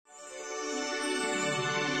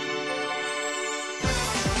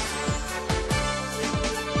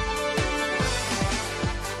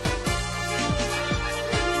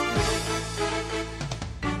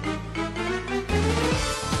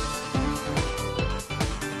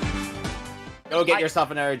Go get yourself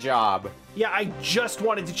another job. Yeah, I just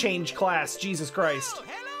wanted to change class. Jesus Christ. Oh,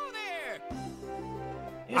 hello there.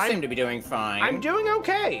 You seem to be doing fine. I'm doing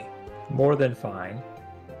okay. More than fine.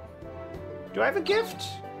 Do I have a gift?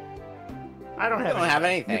 I don't have. You don't have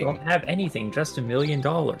anything. You don't have anything. Just $1 million.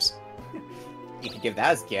 You could give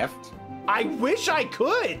that as a gift. I wish I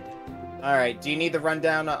could. All right. Do you need the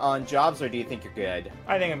rundown on jobs, or do you think you're good?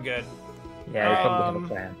 I think I'm good. Yeah, you probably have a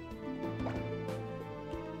plan.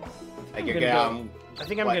 Like you're good. I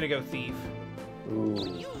think I'm gonna go thief.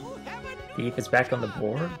 Ooh. Thief is back on the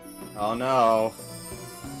board? Oh no.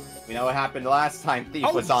 We know what happened last time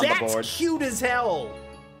Thief was on the board. That's cute as hell.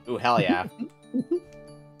 Ooh, hell yeah. All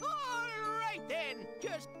right then.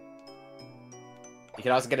 Just You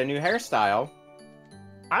can also get a new hairstyle.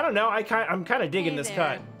 I don't know. I'm kind of digging this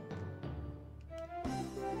cut.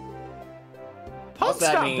 Also, Punk's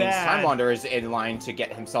that not means bad. TimeWanderer is in line to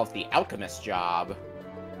get himself the alchemist job.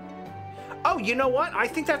 Oh, you know what? I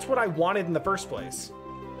think that's what I wanted in the first place.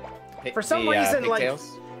 For some reason, like,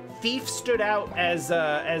 pigtails? Thief stood out as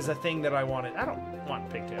a thing that I wanted. I don't want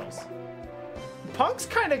pigtails. Punk's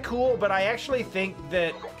kind of cool, but I actually think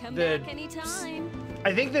that Come back anytime.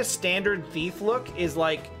 I think the standard Thief look is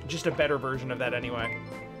like just a better version of that anyway.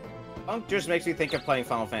 Punk just makes me think of playing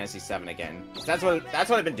Final Fantasy VII again. That's what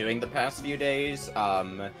I've been doing the past few days.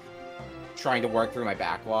 Trying to work through my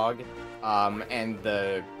backlog. And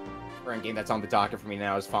the current game that's on the docket for me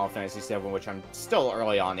now is Final Fantasy VII, which I'm still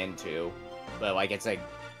early on into. But like it's like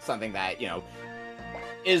something that, you know,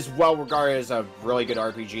 is well regarded as a really good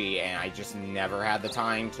RPG, and I just never had the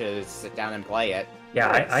time to sit down and play it.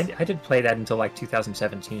 Yeah, I didn't play that until like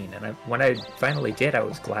 2017, and when I finally did, I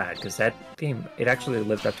was glad, because that game, it actually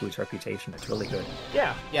lived up to its reputation. It's really good.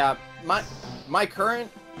 Yeah. Yeah, my current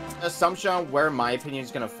assumption on where my opinion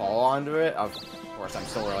is going to fall onto it, of course I'm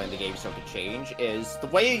still early in the game so it could change, is the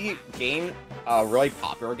way really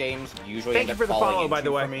popular games usually Thank end you up for the falling follow, by into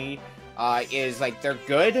the way. for me, is like they're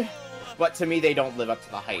good, but to me they don't live up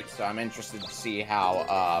to the hype, so I'm interested to see how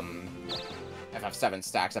FF7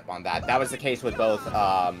 stacks up on that. That was the case with both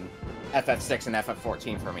FF6 and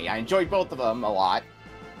FF14 for me. I enjoyed both of them a lot,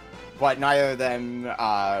 but neither of them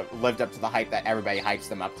lived up to the hype that everybody hypes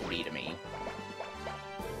them up to be to me.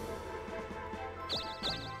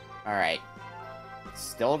 Alright.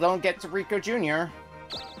 Still don't get to Rico Jr.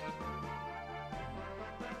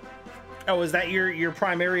 Oh, is that your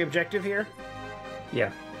primary objective here?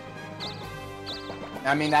 Yeah.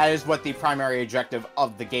 I mean, that is what the primary objective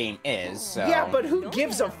of the game is, so... Yeah, but who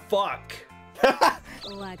gives a fuck?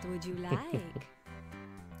 What would you like?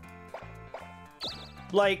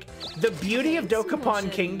 Like, the beauty of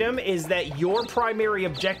Dokapon Kingdom is that your primary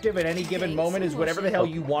objective at any given moment is whatever the hell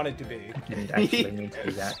you want it to be. I didn't actually mean to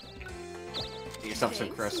do that. Get yourself some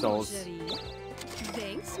crystals.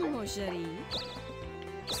 Thanks, mon chéri.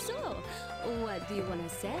 So, what do you want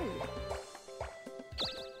to sell?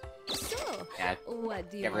 So, Yeah, what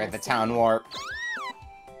do you get rid of the sell? town warp.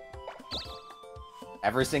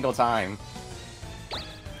 Every single time.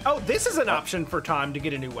 Oh, this is an option for Tom to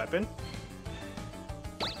get a new weapon.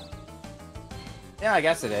 Yeah, I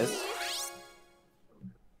guess it is.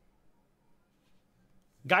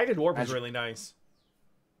 Guided warp is really nice.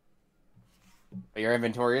 But your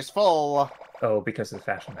inventory is full. Oh, because of the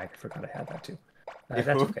fashion mag, I forgot I had that too. That's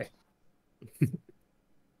okay.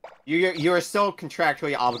 You are still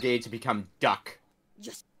contractually obligated to become Duck.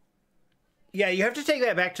 Yeah, you have to take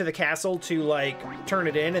that back to the castle to, like, turn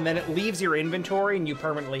it in, and then it leaves your inventory, and you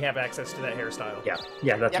permanently have access to that hairstyle.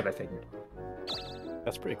 Yeah, that's what I figured.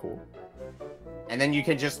 That's pretty cool. And then you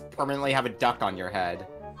can just permanently have a duck on your head.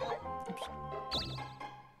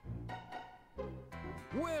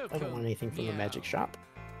 I don't want anything from the magic shop.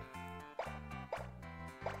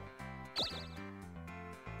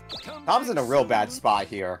 Tom's in a real bad spot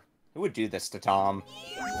here. Who would do this to Tom?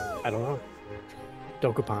 I don't know.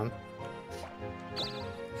 Dokapon.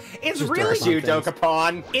 It's Just really You,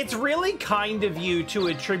 Dokapon. It's really kind of you to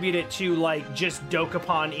attribute it to, like, just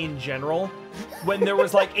Dokapon in general, when there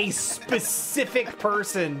was, like, a specific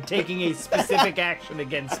person taking a specific action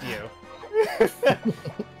against you.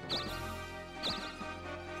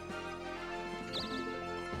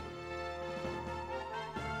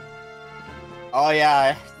 Oh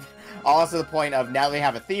yeah. Also the point of now they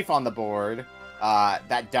have a thief on the board,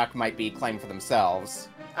 that duck might be claimed for themselves.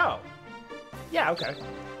 Oh. Yeah, okay.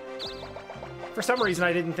 For some reason,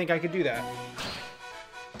 I didn't think I could do that.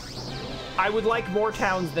 I would like more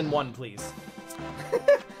towns than one, please.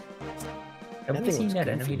 Have we thing seen looks that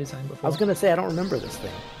goofy. enemy design I before? was gonna say, I don't remember this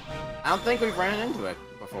thing. I don't think we've ran into it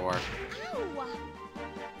before.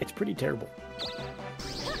 It's pretty terrible.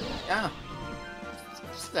 Yeah.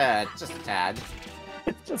 Just a tad.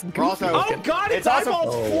 It's just We're goofy also- Oh looking. god, its It's also-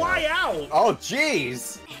 eyeballs Oh. fly out! Oh,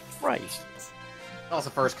 jeez! Christ. It's also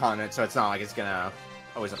first continent, so it's not like it's gonna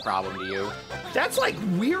always a problem to you. That's like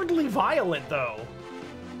weirdly violent, though.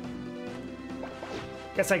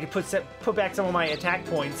 Guess I could put back some of my attack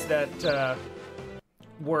points that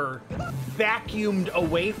were vacuumed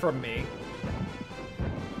away from me.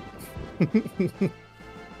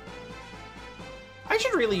 I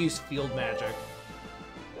should really use field magic.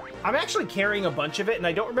 I'm actually carrying a bunch of it, and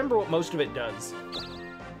I don't remember what most of it does.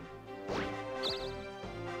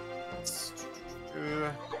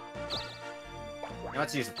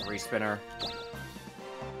 Let's use a 3-spinner.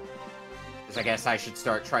 Because I guess I should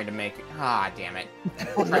start trying to make. Ah, damn it!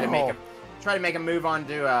 Try to make a move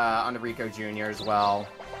onto Rico Jr. as well.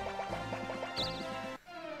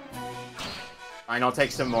 Fine, I'll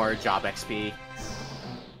take some more job XP.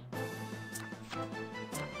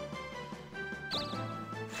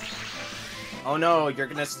 Oh no, you're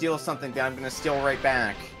gonna steal something that I'm gonna steal right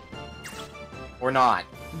back. Or not.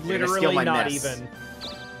 You're gonna steal Literally my not mess. even.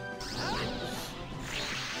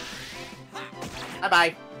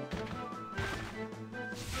 Bye-bye.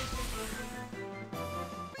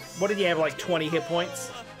 What did you have, like 20 hit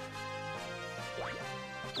points?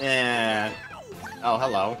 Eh. Oh,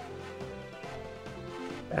 hello.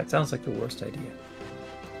 That sounds like the worst idea.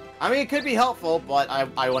 I mean, it could be helpful, but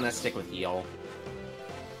I want to stick with heal.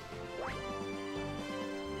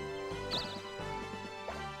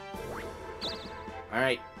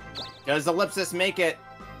 Alright. Does Ellipsis make it?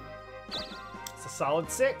 It's a solid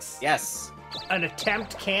 6. Yes. An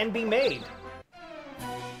attempt can be made.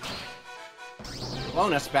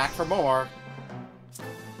 Bonus back for more.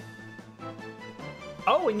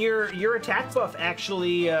 Oh, and your attack buff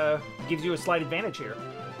actually gives you a slight advantage here.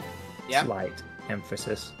 Yep. Slight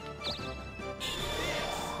emphasis.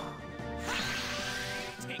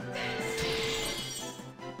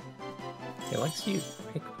 He likes to use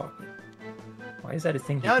pickpocket. Why is that a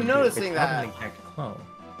thing? Yeah, I'm noticing it's that. Not an exact clone.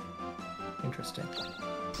 Interesting.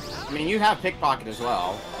 I mean, you have pickpocket as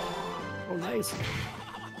well. Oh, nice.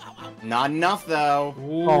 Not enough, though.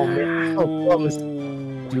 Oh, man. So close.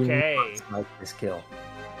 Do Okay. not like this kill.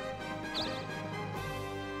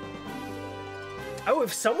 Oh,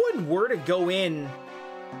 if someone were to go in,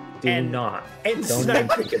 Do And- not. and Don't snipe-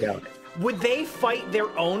 even think about it. would they fight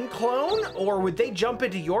their own clone, or would they jump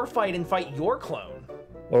into your fight and fight your clone?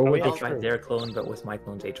 Or would yeah, they that's try true. their clone, but with my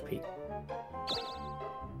clone's HP?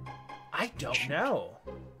 I don't know.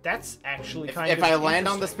 That's actually If, kind if of I land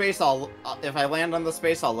on the interesting.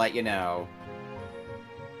 space, I'll let you know.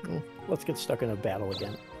 Well, let's get stuck in a battle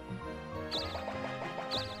again.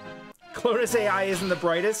 Clonus AI isn't the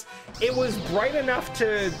brightest. It was bright enough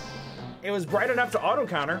to auto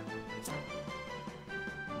counter.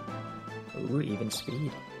 Ooh, even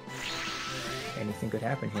speed. Anything could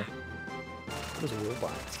happen here. It was a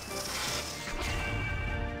robot.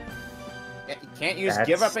 You can't use That's-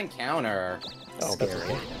 give up and counter. Oh, that's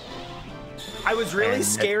Scary. okay. I was really And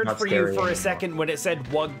that's scared not for you scary for a anymore. second when it said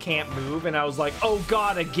Wug can't move, and I was like, oh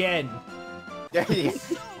god, again. The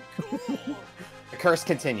curse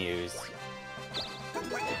continues.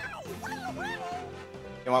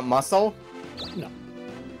 You want muscle? No.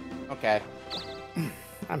 Okay.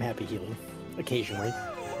 I'm happy healing. Occasionally.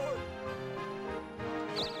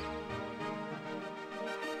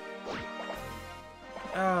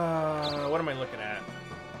 What am I looking at?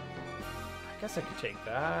 I guess I could take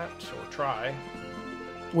that, or try.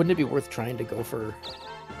 Wouldn't it be worth trying to go for...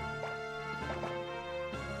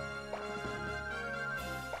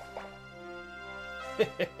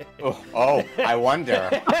 Oh, I wonder.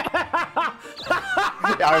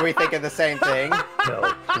 Are we thinking the same thing?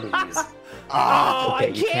 No, please. Ah, Oh, Okay, I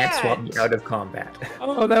you can't swap me can't! out of combat.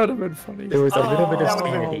 Oh, that would have been funny. There was a little bit of Oh,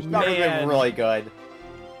 sanity. that would have man. been really good.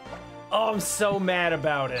 Oh, I'm so mad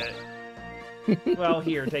about it. Well,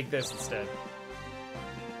 here, take this instead.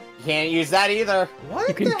 You can't use that either. What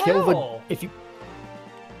You can the kill hell? the... If you...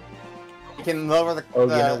 You can lower the. Oh,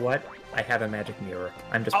 the- you know what? I have a magic mirror.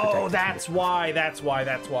 I'm just protected Oh, from that's this. why, that's why,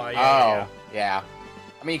 that's why. Oh, Yeah, yeah.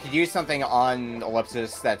 I mean, you could use something on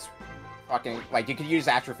Ellipsis that's fucking like you could use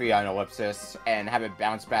Atrophy on Ellipsis and have it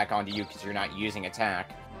bounce back onto you because you're not using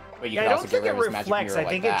attack. But you Yeah, could I also don't get think rid it of his magic reflects. mirror I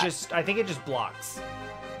think like I think it just blocks.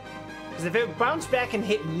 Because if it bounced back and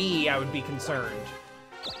hit me, I would be concerned.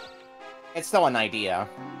 It's still an idea,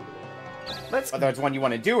 Let's. whether it's one you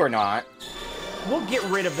want to do or not. We'll get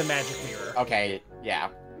rid of the magic mirror. Okay, yeah.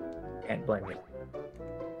 Can't blame me.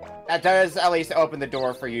 That does at least open the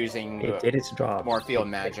door for using It did its job. more field It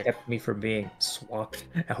magic. kept me from being swapped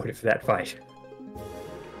out of that fight.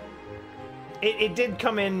 It did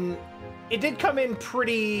come in it did come in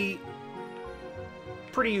pretty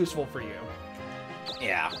useful for you.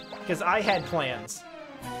 Yeah. Because I had plans.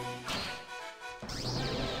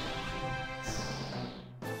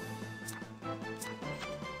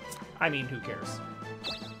 I mean, who cares?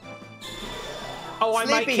 Oh, I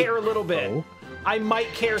might Sleepy. care a little bit. Oh. I might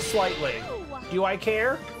care slightly. Do I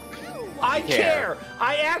care? I care!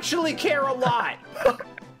 I actually care a lot!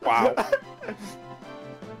 Wow.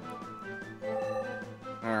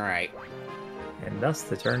 Alright. And thus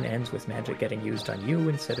the turn ends with magic getting used on you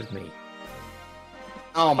instead of me.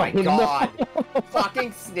 Oh my Oh, no. god.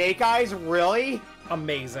 Fucking Snake Eyes, really?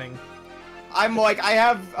 Amazing. I'm like, I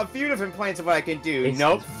have a few different plans of what I can do. It's-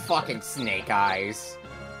 Nope, fucking Snake Eyes.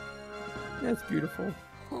 That's beautiful.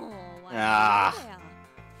 Oh, what Ah.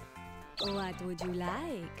 What would you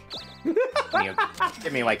like?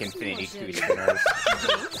 Give me like Infinity 2 spinners.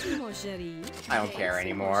 Thanks, mon chéri. I don't care Thanks,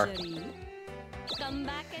 anymore. mon chéri. Come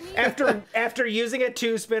back anytime. After using a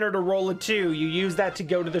 2-spinner to roll a 2, you use that to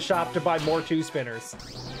go to the shop to buy more 2-spinners.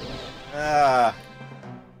 Uh,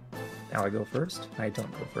 Now I go first? I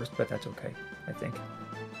don't go first, but that's okay, I think.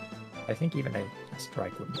 I think even a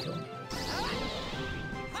strike wouldn't kill me.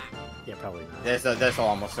 Yeah, probably not. this will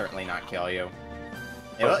almost certainly not kill you.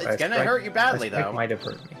 Oh, It's a gonna strike- hurt you badly, a strike though. might have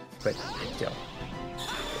hurt me, but still.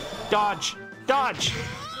 Dodge! Dodge!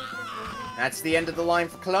 That's the end of the line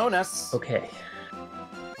for Clonus. Okay.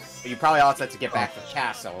 But you probably also have to get back to the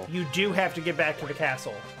castle. You do have to get back to the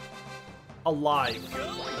castle. Alive.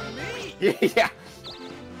 Yeah.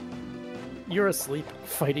 You're asleep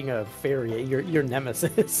fighting a fairy. Your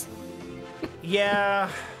nemesis. Yeah.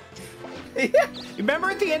 Remember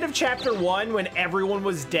at the end of chapter 1 when everyone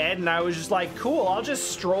was dead and I was just like, cool, I'll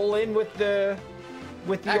just stroll in with the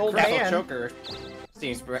That old crystal man. choker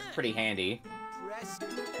seems pretty handy.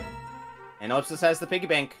 And Ellipsis has the piggy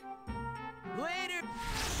bank. Later.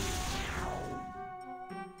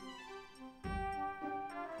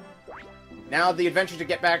 Now the adventure to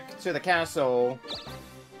get back to the castle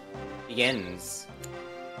begins.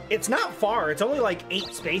 It's not far. It's only like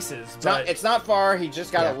 8 spaces. But It's not far. He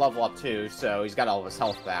just got Yeah. to level up too, so he's got all of his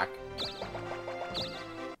health back.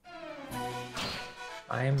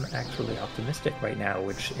 I'm actually optimistic right now,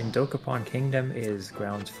 which in Dokapon Kingdom is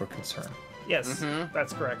grounds for concern. yes, Mhm.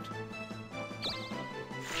 that's correct.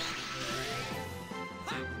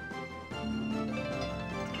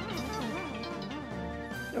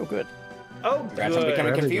 Oh, good. Oh, Congrats on good.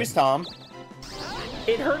 becoming Very confused, Tom.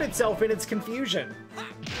 It hurt itself in its confusion.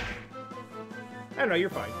 I don't know, you're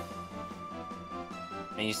fine.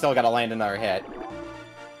 And you still got to land another hit.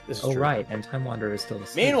 This is Oh, true. right, and TimeWanderer is still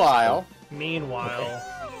asleep. Meanwhile, Meanwhile,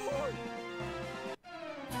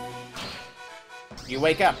 you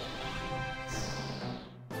wake up.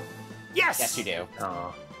 yes! Yes, you do.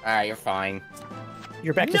 Aw. Alright, you're fine.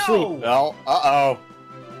 You're back to No! sleep. Well, uh-oh.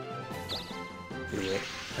 Do it.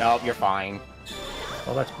 Nope, you're fine.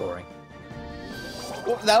 Well, that's boring.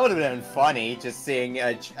 Well, that would have been funny, just seeing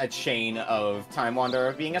a chain of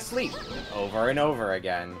TimeWanderer being asleep over and over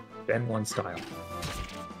again. Then one style.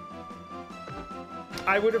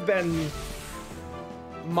 I would have been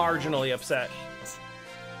marginally upset.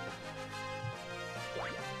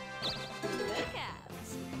 Look at.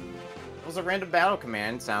 It was a random battle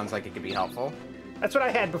command. Sounds like it could be helpful. That's what I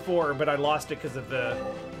had before, but I lost it because of the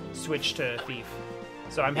switch to Thief.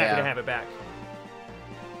 So I'm happy Yeah. to have it back.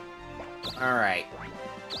 Alright.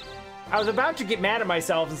 I was about to get mad at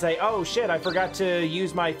myself and say, oh shit, I forgot to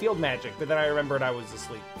use my field magic, but then I remembered I was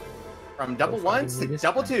asleep. From double Oh, ones finally to this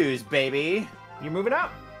double time. twos, baby. You're moving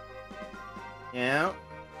up. Yeah,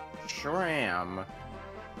 sure am.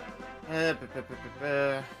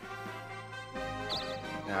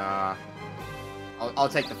 I'll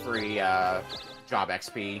take the free job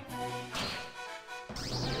XP.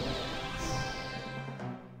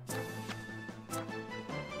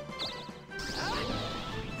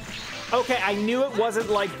 Okay, I knew it wasn't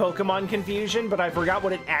like Pokemon Confusion, but I forgot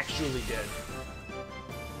what it actually did.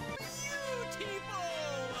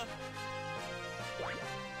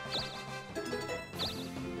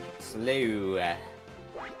 Slow.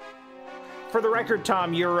 For the record,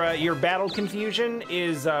 Tom, your battle confusion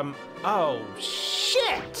is oh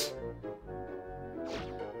shit!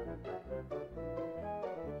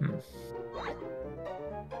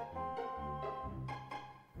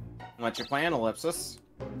 What's your plan, Ellipsis?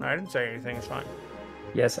 I didn't say anything. It's fine.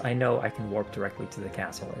 Yes, I know I can warp directly to the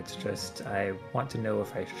castle. It's just, I want to know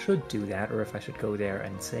if I should do that or if I should go there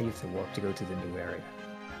and save the warp to go to the new area.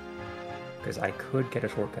 Because I could get a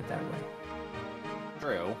shortcut that way.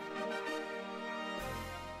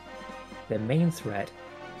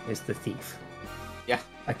 Yeah.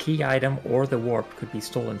 A key item or the warp could be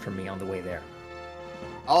stolen from me on the way there.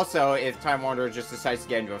 Also, if TimeWanderer just decides to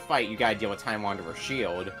get into a fight, you gotta deal with TimeWanderer's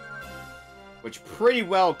shield, which pretty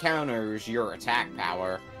well counters your attack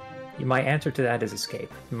power. My answer to that is escape.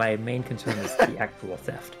 My main concern is the actual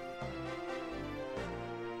theft.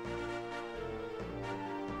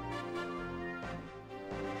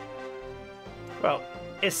 Well,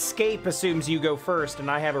 escape assumes you go first, and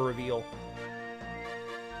I have a reveal.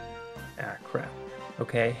 Ah, crap.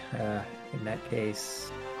 Okay, in that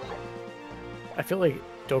case... I feel like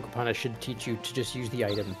Dokapon should teach you to just use the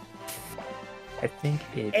item. I think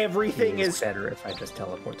Everything is is better if I just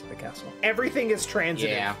teleport to the castle. Everything is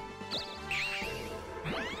transitive. Yeah.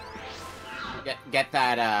 Get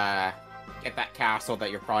that castle that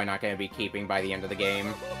you're probably not going to be keeping by the end of the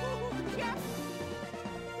game.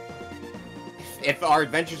 If our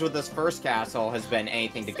adventures with this first castle has been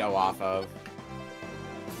anything to go off of.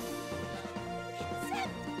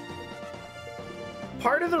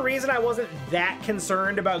 Part of the reason I wasn't that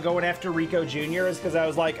concerned about going after Rico Jr. is because I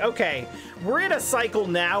was like, okay, we're in a cycle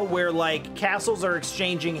now where, like, castles are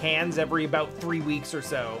exchanging hands every about 3 weeks or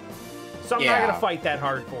so. So I'm not going to fight that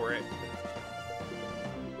hard for it.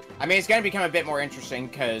 I mean, it's going to become a bit more interesting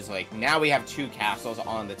because, like, now we have 2 castles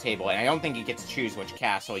on the table, and I don't think you get to choose which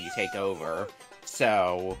castle you take over.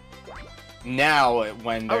 So, now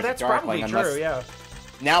when there's that's a Darkling, probably true, yeah.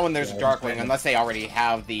 Now when there's a Darkling, unless they already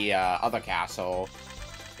have the other castle,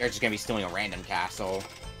 they're just going to be stealing a random castle.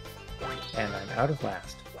 And I'm out of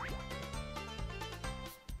last.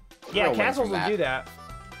 Yeah, We'll castles win will from do that.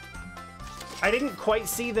 I didn't quite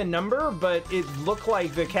see the number, but it looked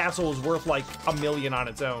like the castle was worth like $1 million on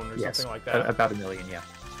its own or something like that. About $1 million, yeah.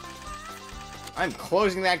 I'm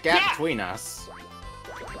closing that gap between us.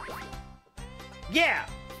 Yeah!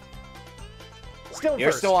 Still You're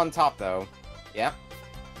first. still on top, though. Yep.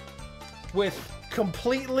 With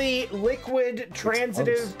completely liquid,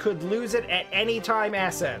 transitive, could lose it at any time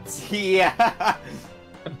assets. Yeah.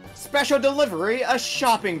 Special delivery, a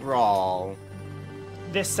shopping brawl.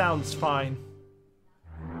 This sounds fine.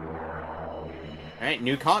 Alright,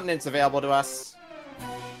 new continents available to us.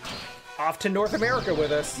 Off to North America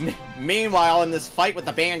with us. Meanwhile, in this fight with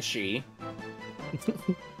the Banshee...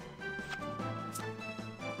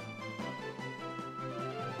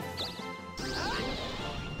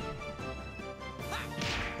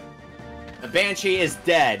 the Banshee is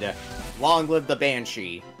dead. Long live the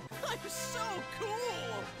Banshee. I'm so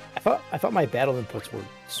cool! I thought my battle inputs were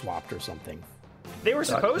swapped or something. They were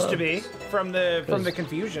supposed to be from the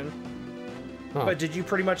confusion. Huh. But did you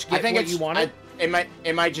pretty much get I think what you wanted? It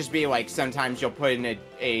might just be like sometimes you'll put in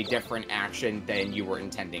a different action than you were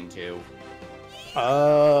intending to.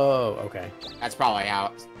 Oh, okay. That's probably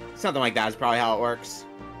how... something like that is probably how it works.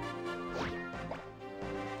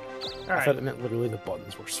 All I thought it right. meant literally the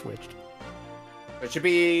buttons were switched. It should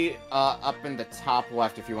be up in the top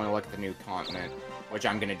left if you want to look at the new continent, which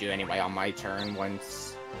I'm going to do anyway on my turn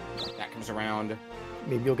once that comes around.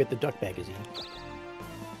 Maybe you'll get the Duck Magazine.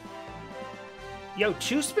 Yo,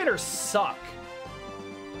 2-spinners suck.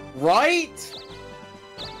 Right?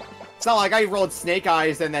 It's not like I rolled Snake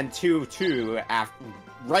Eyes and then 2-2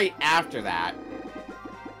 right after that.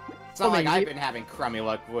 It's not like I've been having crummy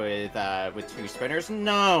luck with 2-spinners.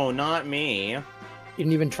 No, not me. You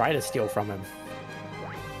didn't even try to steal from him.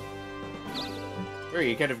 Sure,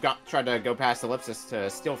 you could have tried to go past Ellipsis to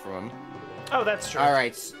steal from him. Oh, that's true.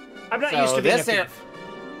 Alright. I'm not So used to being a this thief.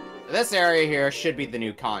 This area here should be the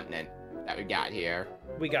new continent that we got here.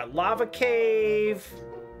 We got Lava Cave.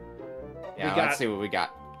 Yeah, We got- let's see what we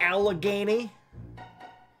got. Allegheny.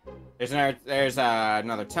 There's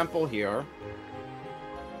another temple here.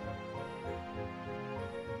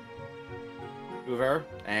 Hoover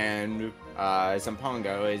and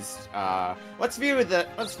Zampongo is let's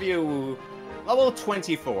view level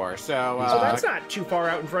 24. So So that's not too far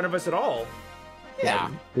out in front of us at all. yeah.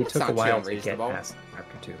 We it's took not a too while to get unreasonable. past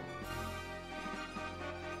chapter 2.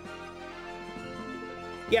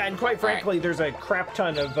 Yeah, and quite frankly, there's a crap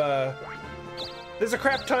ton of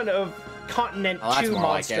Continent Oh, that's 2 more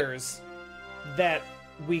like it. monsters that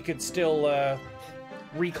we could still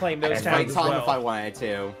reclaim those I'd towns fight as Tom if I well. wanted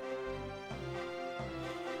to.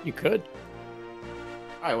 You could.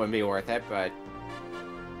 Probably wouldn't be worth it, but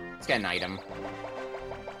let's get an item.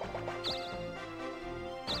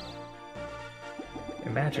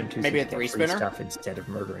 Imagine two Maybe a free 3-spinner? stuff instead of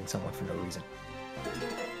murdering someone for no reason.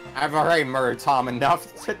 I've already murdered Tom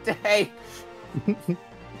enough today.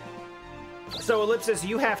 So, Ellipsis,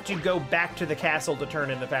 you have to go back to the castle to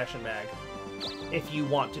turn in the fashion bag, if you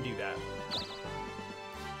want to do that.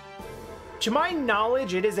 To my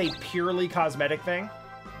knowledge, it is a purely cosmetic thing.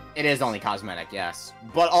 It is only cosmetic, yes.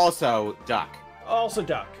 But also duck. Also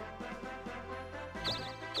duck.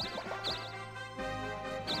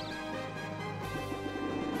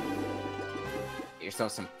 Get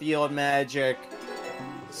yourself some field magic.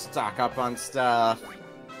 Stock up on stuff.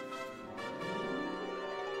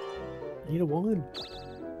 Need a 1.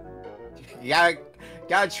 You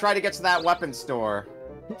gotta try to get to that weapon store.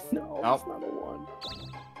 No, Oh. it's not a 1.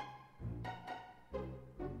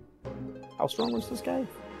 How strong was this guy?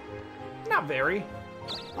 Not very.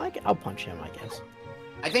 I'll punch him, I guess.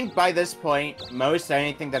 I think by this point, most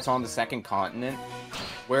anything that's on the second continent,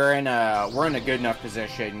 we're in a good enough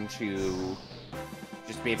position to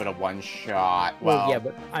just be able to one-shot. Well, yeah,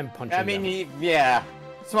 but I'm punching I mean, them. yeah,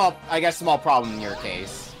 small problem in your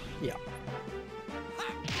case. Yeah.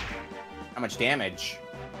 How much damage?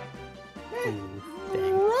 Ooh,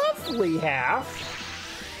 dang. Roughly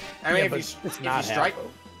half. I mean, Yeah, if but you it's if not you strike half.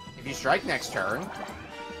 if you strike next turn,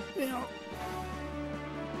 Yeah.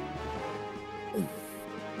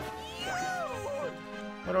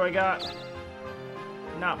 What do I got?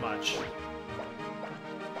 Not much.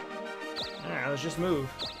 Alright, let's just move.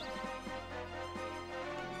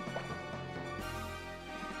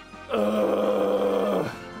 Ugh.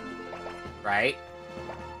 right?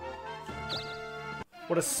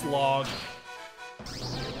 What a slog.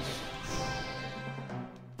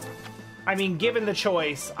 I mean, given the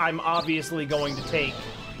choice, I'm obviously going to take,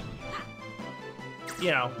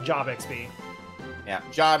 you know, job XP. Yeah,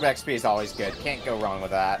 job XP is always good. Can't go wrong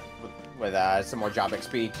with that. With some more job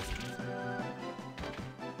XP.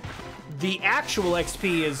 The actual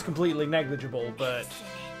XP is completely negligible, but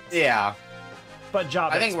Yeah,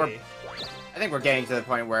 job I think XP. I think we're getting to the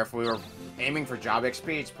point where if we were aiming for job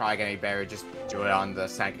XP, it's probably gonna be better to just do it on the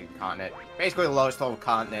second continent. Basically, the lowest level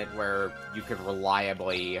continent where you could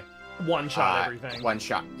reliably One-shot everything. One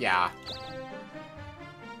shot, yeah.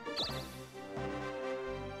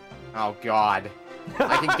 Oh god.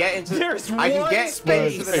 I can get into There's I can one get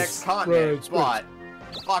space. into the next continent, but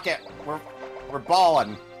fuck it. We're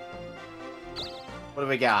balling. What do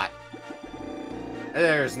we got?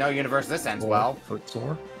 There's no universe this ends well.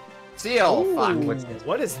 Footsore. Seal, fuck. Ooh,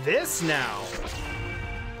 what is this now?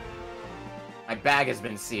 My bag has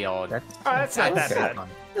been sealed. That's not that That's- bad.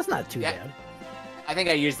 That's not too Yeah. bad. I think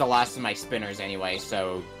I used the last of my spinners anyway,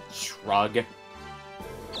 so shrug.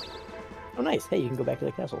 Oh, nice. Hey, you can go back to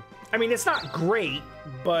the castle. I mean, it's not great,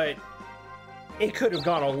 but it could have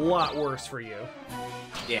gone a lot worse for you.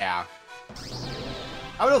 Yeah.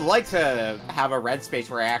 I would have liked to have a red space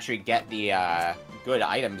where I actually get the good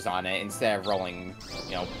items on it instead of rolling,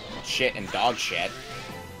 you know, shit and dog shit.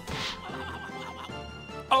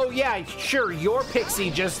 Oh yeah, sure, your pixie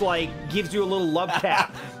just, like, gives you a little love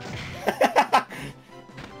tap.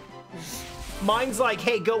 Mine's like,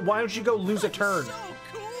 hey, why don't you go lose a turn? So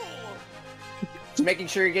cool. Just making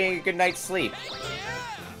sure you're getting a good night's sleep.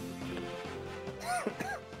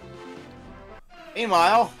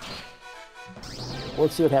 Meanwhile,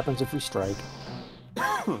 Let's see what happens if we strike.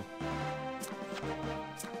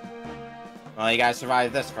 well, you gotta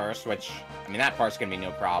survive this first, which, I mean, that part's gonna be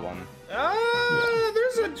no problem.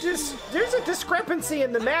 There's a discrepancy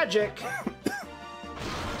in the magic.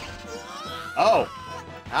 Oh!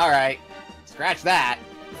 Alright. Scratch that.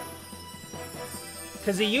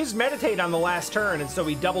 Because he used meditate on the last turn, and so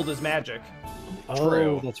he doubled his magic.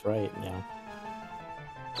 True. Oh, that's right. Yeah.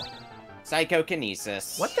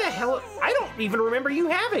 Psychokinesis. What the hell? I don't even remember you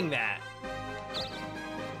having that.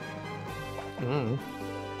 Mm.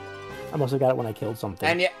 I must have got it when I killed something.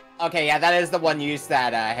 And yeah, okay, yeah, that is the one use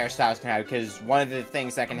that hairstyles can have, because one of the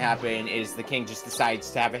things that can happen is the king just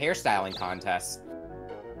decides to have a hairstyling contest.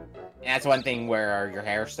 And that's one thing where your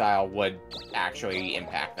hairstyle would actually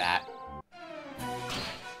impact that.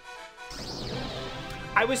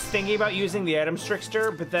 I was thinking about using the Items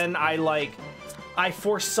Trickster, but then I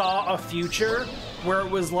foresaw a future where it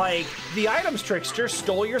was like, the Items Trickster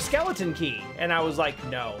stole your skeleton key. And I was like,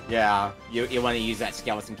 no. Yeah, you want to use that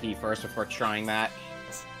skeleton key first before trying that.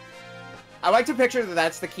 I like to picture that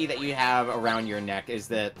that's the key that you have around your neck, is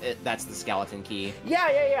that that's the skeleton key.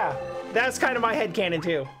 Yeah. That's kind of my headcanon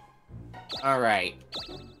too. Alright.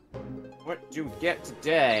 What do we get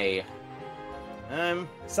today?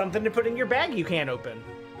 Something to put in your bag you can't open.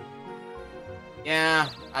 Yeah,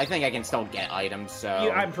 I think I can still get items,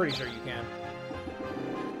 so... I'm pretty sure you can.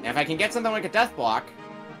 And if I can get something like a death block,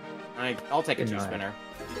 I'll take a Deny. two-spinner.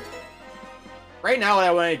 Right now, what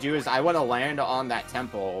I want to do is I want to land on that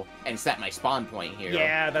temple and set my spawn point here.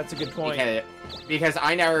 Yeah, that's a good point. Because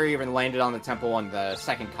I never even landed on the temple on the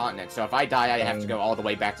second continent, so if I die, I have to go all the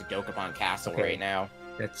way back to Dokapon Castle Okay. right now.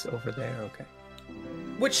 That's over there, okay.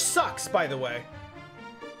 Which sucks, by the way.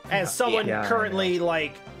 as someone Yeah, currently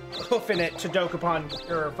like hoofing it to Dokapon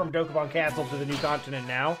or from Dokapon Castle to the new continent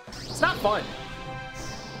now. It's not fun.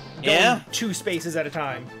 Going 2 spaces at a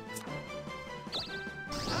time.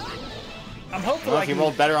 I'm hopeful Well, I if you can...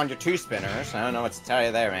 rolled better on your 2 spinners, I don't know what to tell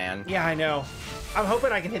you there, man. Yeah, I know. I'm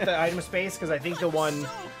hoping I can hit the item space, because I think the one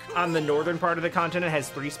on the northern part of the continent has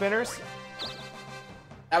 3 spinners.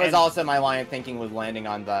 That was also my line of thinking with landing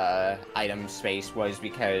on the item space, was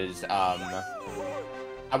because,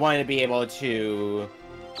 I wanted to be able to,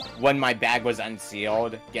 when my bag was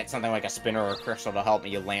unsealed, get something like a spinner or a crystal to help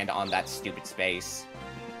me land on that stupid space.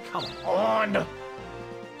 Come on!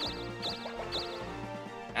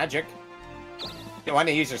 Magic. You want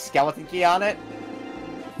to use your skeleton key on it?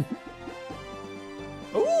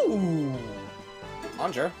 Ooh!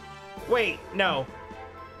 Conjure. Wait, no.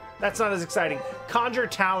 That's not as exciting. Conjure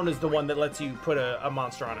Town is the one that lets you put a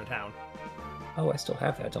monster on a town. Oh, I still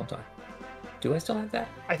have that, don't I? Do I still have that?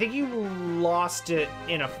 I think you lost it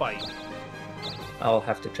in a fight. I'll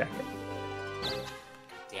have to check it.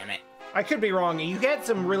 Damn it. I could be wrong. You had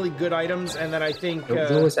some really good items, and then I think...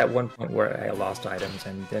 There was at one point where I lost items,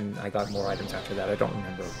 and then I got more items after that. I don't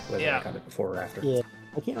remember whether I got it before or after. Yeah,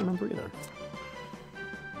 I can't remember either.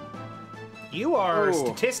 You are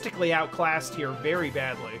statistically outclassed here very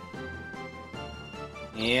badly.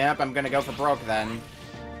 Yep, I'm gonna go for broke then.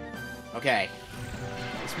 Okay.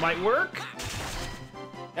 This might work.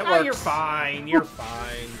 It works. You're fine. You're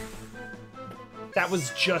fine. That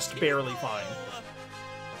was just barely fine.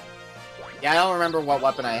 Yeah, I don't remember what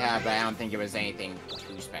weapon I had, but I don't think it was anything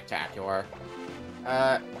too spectacular.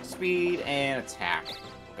 Speed and attack.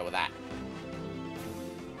 We'll go with that.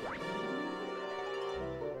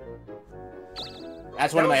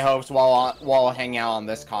 That's one of my hopes while hanging out on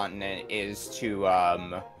this continent is to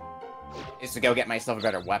go get myself a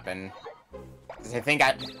better weapon. 'Cause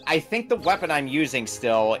I think the weapon I'm using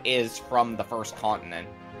still is from the first continent,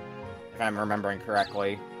 if I'm remembering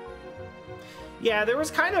correctly. Yeah, there was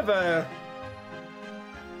kind of a...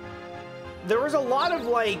 There was a lot of,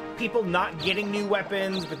 like, people not getting new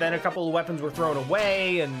weapons, but then a couple of weapons were thrown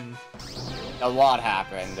away, and... A lot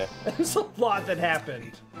happened. There's a lot that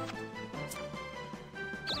happened.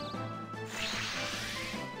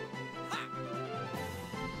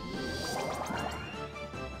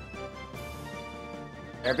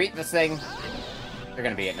 They're beating this thing. They're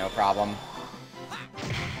gonna beat it, no problem.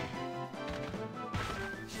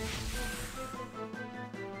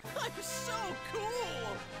 I'm so cool!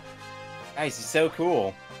 Guys, he's so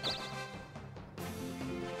cool.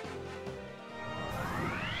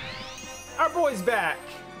 Our boy's back.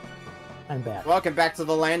 I'm back. Welcome back to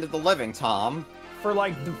the land of the living, Tom. For,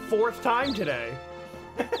 like, the 4th time today.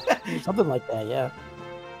 Something like that, yeah.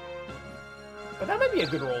 But that might be a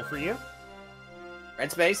good roll for you. Red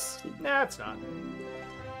space? Nah, it's not.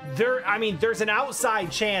 I mean, there's an outside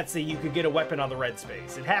chance that you could get a weapon on the red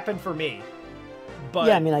space. It happened for me. But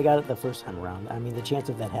Yeah, I mean, I got it the first time around. I mean, the chance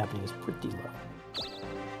of that happening is pretty low.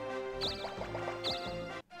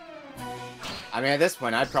 I mean, at this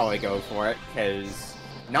point, I'd probably go for it, because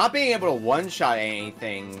not being able to one-shot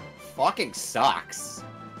anything fucking sucks.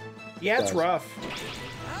 yeah, it's rough.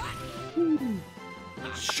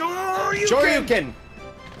 Sure you can!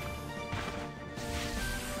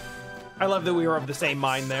 I love that we were of the same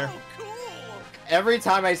mind there. So cool! Every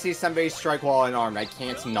time I see somebody strike while unarmed, I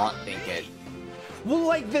can't not think it. Well,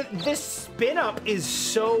 like, this spin-up is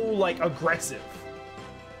so, like, aggressive.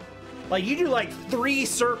 Like, you do, like, 3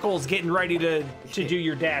 circles getting ready to do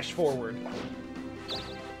your dash forward.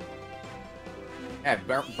 Yeah,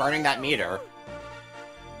 burning that meter.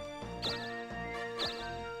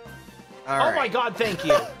 Oh my god, thank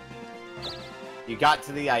you. You got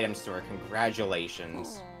to the item store.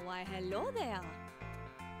 Congratulations. Oh, why hello there.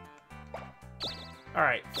 All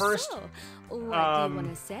right, first, So, what do you want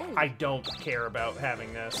to sell? I don't care about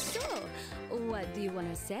having this. So, what do you want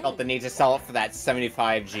to sell? Felt the need to sell it for that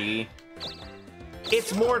 75G.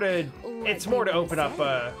 It's more to What do you open up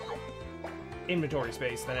say? inventory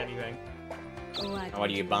space than anything. What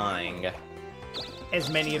are you buying? As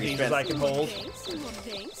many of these as I can hold.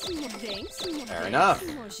 Fair enough.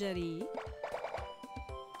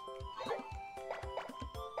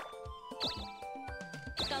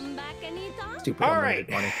 Come back, Anita. Stupid All unlimited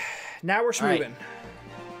right. money. Now we're All right. smoothing.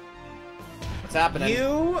 What's happening?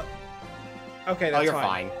 Okay, that's Oh, you're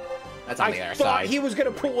fine. fine. That's on I the other thought side. he was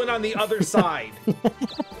gonna put one on the other side.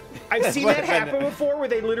 I've seen that happen before, where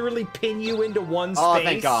they literally pin you into one space. Oh,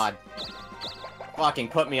 thank God. Fucking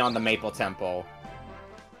put me on the Maple Temple.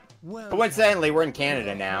 Well, Coincidentally, we're in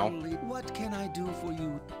Canada now. what can I do for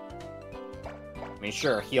you? I mean,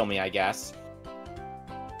 sure, heal me, I guess.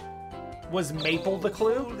 Was Maple the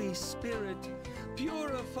clue? Holy Spirit,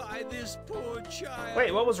 purify this poor child.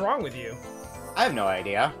 Wait, what was wrong with you? I have no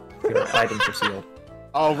idea. Your items are sealed.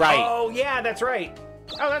 Oh, right. Oh, yeah, that's right.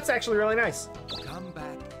 Oh, that's actually really nice. Come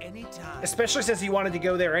back anytime. Especially since you wanted to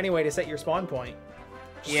go there anyway to set your spawn point.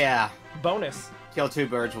 Yeah. Bonus. Kill 2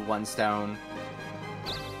 birds with 1 stone.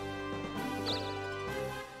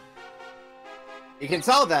 You can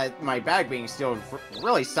tell that my bag being sealed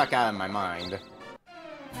really stuck out of my mind.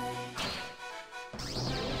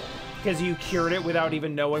 Because you cured it without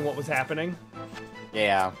even knowing what was happening.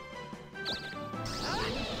 Yeah.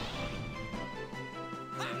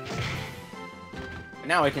 And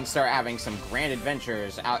now we can start having some grand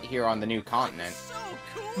adventures out here on the new continent. So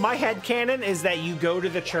cool. My headcanon is that you go to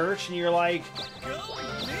the church and you're like,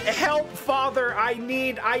 help, Father, I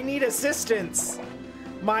need assistance.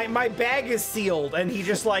 My bag is sealed, and he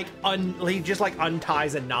just like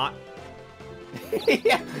unties a knot.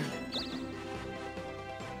 Yeah.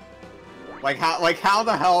 Like how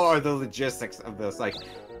the hell are the logistics of this? Like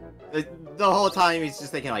the whole time he's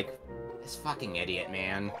just thinking like, this fucking idiot,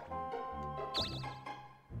 man.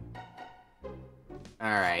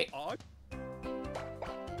 Alright.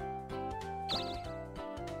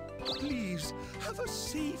 Please, have a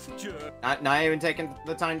safe journey. Not even taking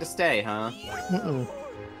the time to stay, huh?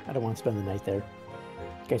 I don't want to spend the night there.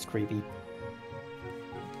 This guy's creepy.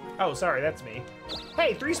 Oh, sorry, that's me.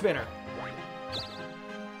 Hey, 3-spinner.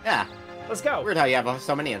 Yeah. Let's go. Weird how you have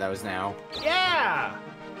so many of those now. Yeah!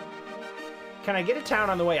 Can I get a town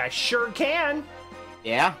on the way? I sure can!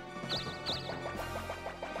 Yeah?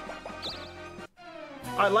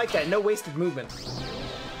 I like that. No wasted movement.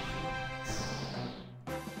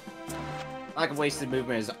 Lack of wasted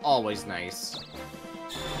movement is always nice.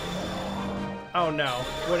 Oh no.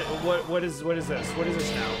 What is this? What is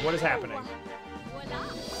this now? What is happening?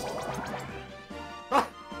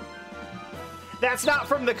 That's not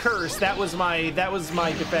from the curse. That was my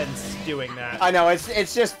defense doing that. I know,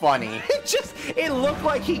 it's just funny. It looked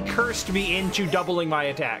like he cursed me into doubling my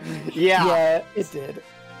attack. Yeah. Yeah, it did.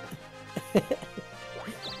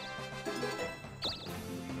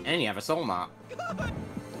 And you have a soul mop.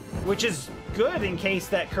 Which is good in case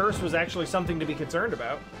that curse was actually something to be concerned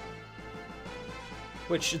about.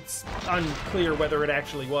 Which it's unclear whether it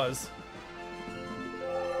actually was.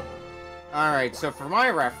 Alright, so for my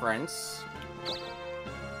reference...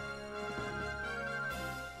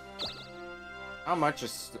 How much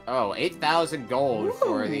is... Oh, 8,000 gold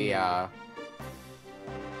for the, Yeah,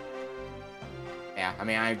 I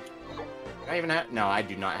mean, I even have... No, I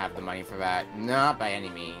do not have the money for that. Not by any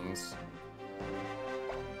means.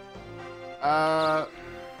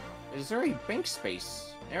 Is there a bank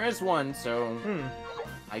space? There is one, so...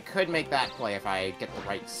 I could make that play if I get the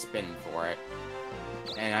right spin for it.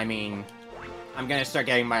 And, I mean... I'm gonna start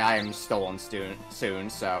getting my items stolen soon,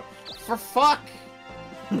 so... For fuck!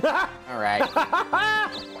 Alright.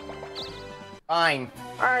 Fine.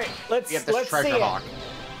 Alright, let's You have this see treasure it. hawk.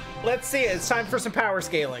 Let's see it. It's time for some power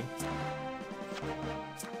scaling.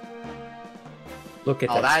 Look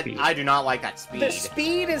at Oh, that speed. I do not like that speed. The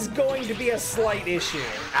speed is going to be a slight issue.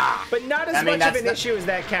 Ah. But not as I mean, much of that's an the- issue as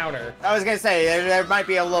that counter. I was gonna say, there might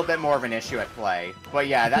be a little bit more of an issue at play. But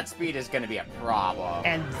yeah, that speed is gonna be a problem.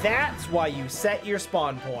 And that's why you set your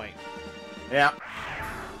spawn point. Yeah.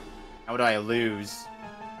 How do I lose?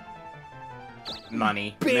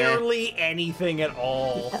 Money. Meh. Barely anything at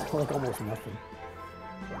all. Like almost nothing.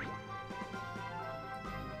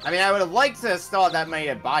 I mean, I would have liked to still have that money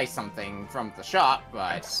to buy something from the shop,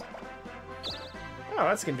 but... Oh,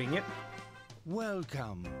 that's convenient.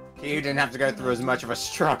 Welcome. You didn't have to go through as much of a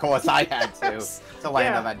struggle as I had to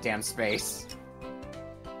land Yeah. on that damn space.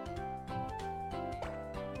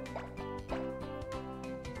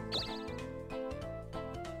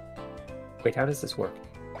 Wait, how does this work?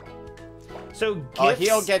 So gifts...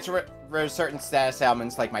 He'll get rid of certain status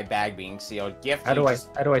elements, like my bag being sealed. Gift, How do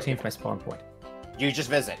I change my spawn point? You just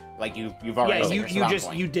visit. Like, you've already Yeah, set your spawn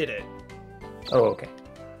point. you did it. Oh, okay.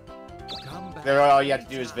 Come back. There, all you have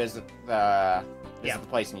to do is visit the Yeah.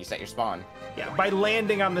 place and you set your spawn. Yeah, by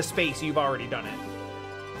landing on the space, you've already done it.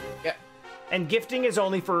 Yep. And gifting is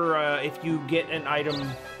only for if you get an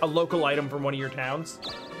item, a local item from one of your towns.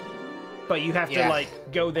 But you have to, Yeah.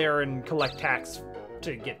 like, go there and collect tax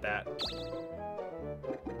to get that.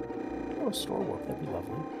 Oh, store work, that'd be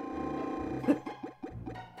lovely.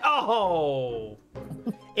 Oh!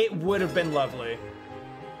 It would have been lovely.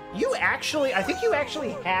 You actually, I think you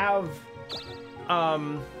actually have,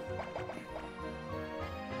 I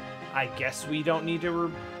guess we don't need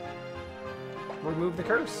to remove the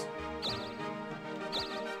curse.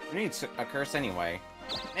 Who needs a curse anyway?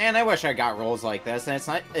 Man, I wish I got rolls like this, and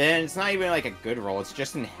it's not even like a good roll, it's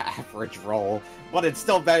just an average roll. But it's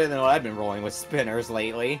still better than what I've been rolling with spinners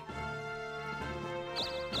lately.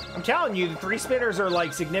 I'm telling you, the 3 spinners are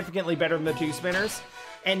like significantly better than the 2 spinners.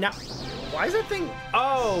 And now, why is that thing?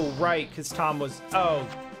 Oh, right, because Tom was. Oh,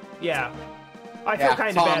 yeah. I feel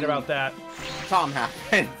kind of bad about that. Tom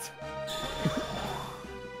happened.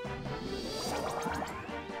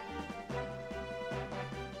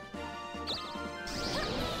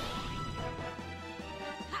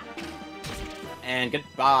 And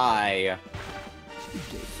goodbye.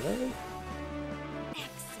 Excellent.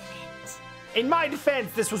 In my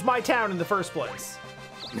defense, this was my town in the first place.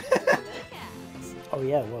 Oh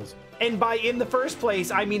yeah, it was. And by in the first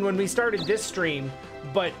place, I mean when we started this stream,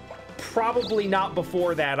 but probably not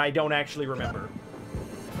before that. I don't actually remember.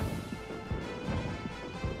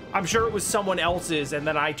 I'm sure it was someone else's, and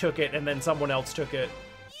then I took it, and then someone else took it.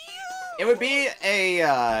 It would be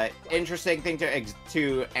a interesting thing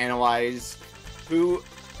to analyze who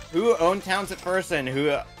owned towns at first and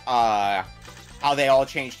who how they all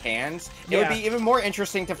changed hands. It would be even more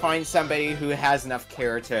interesting to find somebody who has enough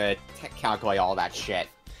care to calculate all that shit.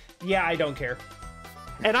 Yeah, I don't care.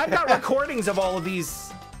 And I've got recordings of all of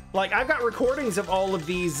these. Like, I've got recordings of all of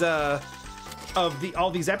these,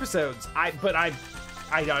 all these episodes. I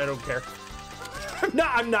don't care.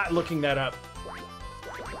 I'm not looking that up.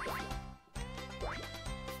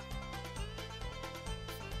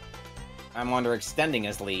 TimeWanderer extending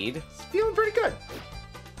his lead. It's feeling pretty good.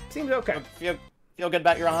 Seems okay. Feel good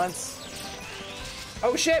about your odds?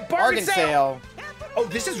 Oh shit, bargain sale! Oh,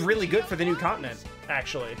 this is really good for the new continent,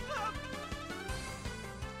 actually.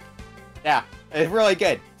 Yeah, it's really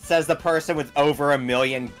good. Says the person with over 1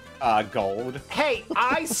 million gold. Hey,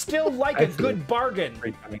 I still like a good bargain.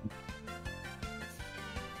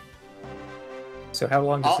 So how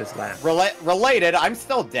long does this last? Related, I'm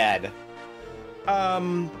still dead.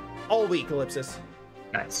 All week, Ellipsis.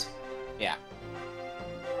 Nice. Yeah.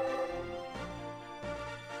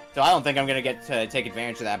 So I don't think I'm gonna get to take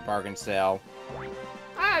advantage of that bargain sale.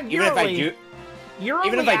 Even if I do,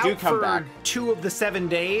 even if I do come back, 2 of the 7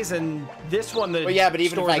 days, and this one the. But yeah, but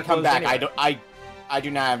even if I come back, anyway. I do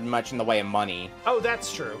not have much in the way of money. Oh,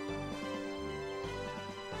 that's true.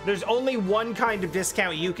 There's only one kind of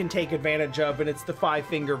discount you can take advantage of, and it's the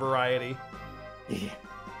 5-finger variety. Yeah.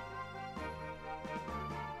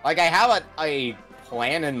 Like, I have a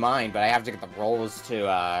plan in mind, but I have to get the rolls to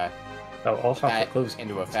I'll have to close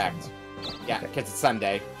into effect. Yeah, because it's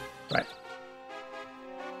Sunday. Right.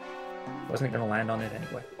 Wasn't gonna land on it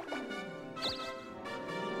anyway.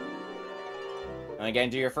 And again,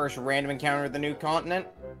 do your first random encounter with the new continent.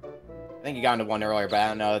 I think you got into one earlier, but I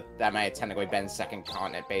don't know. That might have technically been second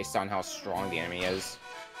continent based on how strong the enemy is.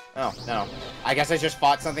 Oh, no. I guess I just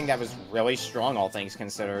fought something that was really strong, all things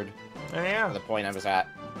considered. Oh, yeah. For the point I was at.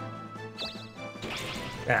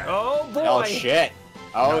 Yeah. Oh, boy. Oh, shit.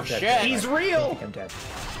 Oh, Not shit. dead. He's I real. think I'm dead.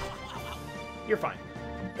 You're fine.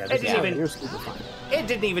 Yeah, It this didn't is- even. You're super fine. It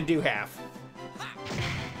didn't even do half.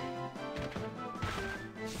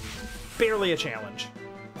 Barely a challenge.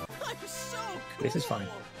 I'm so cool. This is fine.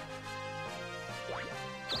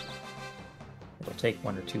 It'll take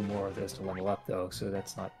 1 or 2 more of this to level up, though, so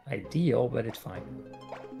that's not ideal, but it's fine.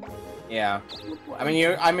 Yeah. I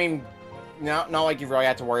mean, not like you really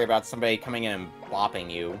have to worry about somebody coming in and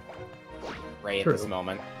bopping you right True. at this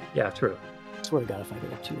moment. Yeah, true. I swear to God, if I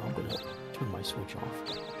get a 2, I'm gonna turn my Switch off.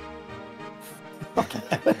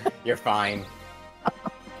 You're fine.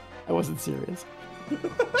 I wasn't serious.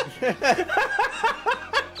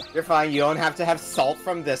 You're fine. You don't have to have salt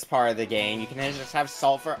from this part of the game. You can just have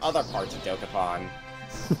salt for other parts of Dokapon.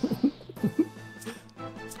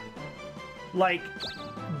 Like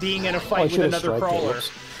being in a Oh, I fight with should've another striked it. crawler.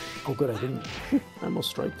 Whoops. Oh, good, I didn't. I almost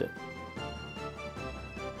striked it.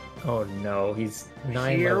 Oh no, he's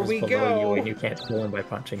 9 Here levels we below go. you and you can't kill him by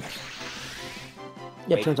punching.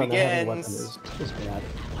 Yeah, Wait, it turns out that having a weapon begins. is bad.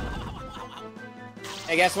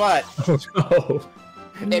 Hey, guess what? Oh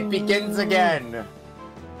no! It begins again.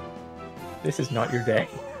 This is not your day.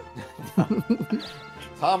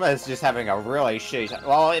 Tom is just having a really shitty time.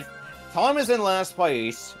 Well, if Tom is in last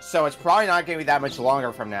place, so it's probably not going to be that much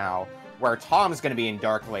longer from now, where Tom's going to be in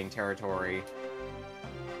Dark Lane territory.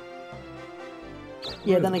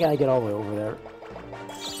 Yeah, then I gotta get all the way over there.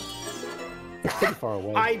 It's pretty far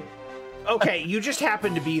away. Okay, you just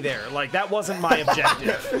happened to be there. Like, that wasn't my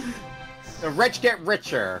objective. The rich get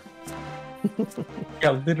richer.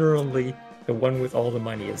 Yeah, literally, the one with all the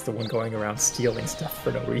money is the one going around stealing stuff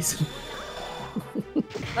for no reason.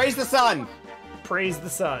 Praise the sun! Praise the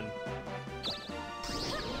sun.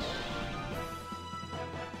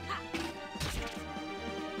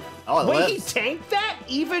 Oh, it Wait, lives. he tanked that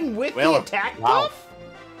even with Well, the attack wow. buff?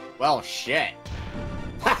 Well, shit.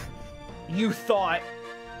 You thought.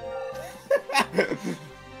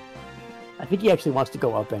 I think he actually wants to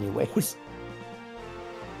go up anyways.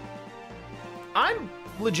 I'm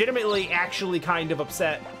legitimately actually kind of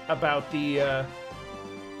upset about the,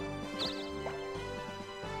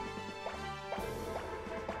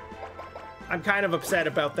 I'm kind of upset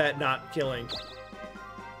about that not killing.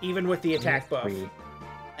 Even with the attack buff. Three.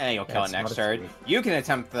 And you'll kill it That's next not a turn. three. You can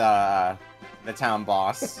attempt the town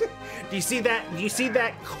boss. Do you see that? Do you see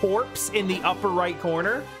that corpse in the upper right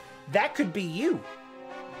corner? That could be you.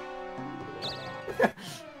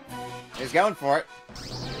 He's going for it.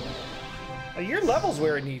 Your level's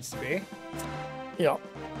where it needs to be. Yeah.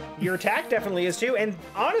 Your attack definitely is too, and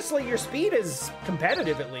honestly, your speed is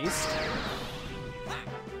competitive at least.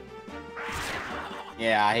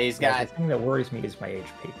 Yeah, he's Yeah, got. the thing that worries me is my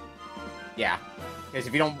HP. Yeah, because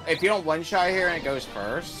if you don't one shot here and it goes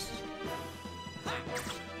first,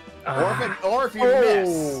 or if you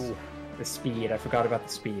miss, The speed. I forgot about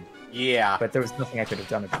the speed. yeah. But there was nothing I could have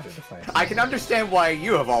done about it if I... I can understand why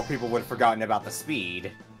you of all people would have forgotten about the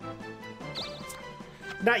speed.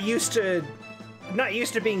 Not used to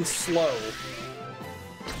being slow.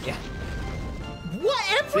 Yeah. What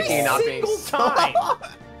every Speaking of not being single slow. time?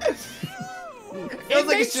 It feels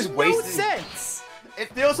like it's makes just no wasting. sense. It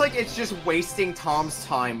feels like it's just wasting Tom's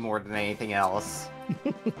time more than anything else.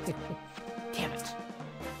 Damn it.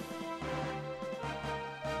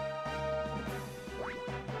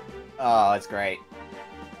 Oh, it's great.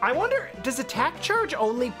 I wonder, does attack charge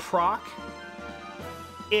only proc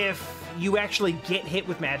if you actually get hit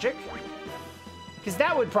with magic? Because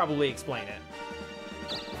that would probably explain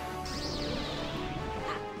it.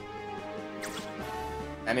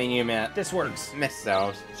 I mean, you meant This works. miss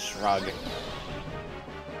though. Shrug.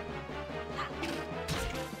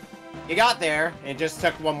 You got there. It just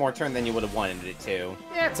took one more turn than you would have wanted it to.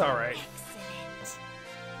 Yeah, it's alright.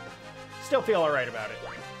 Still feel alright about it.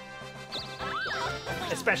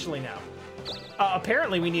 Especially now.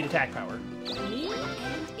 Apparently we need attack power. New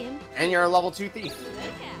and imp. And you're a level 2 thief.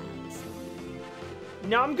 Yes.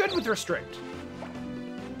 No, I'm good with restrict.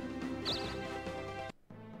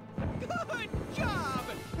 Good job!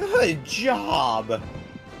 Good job!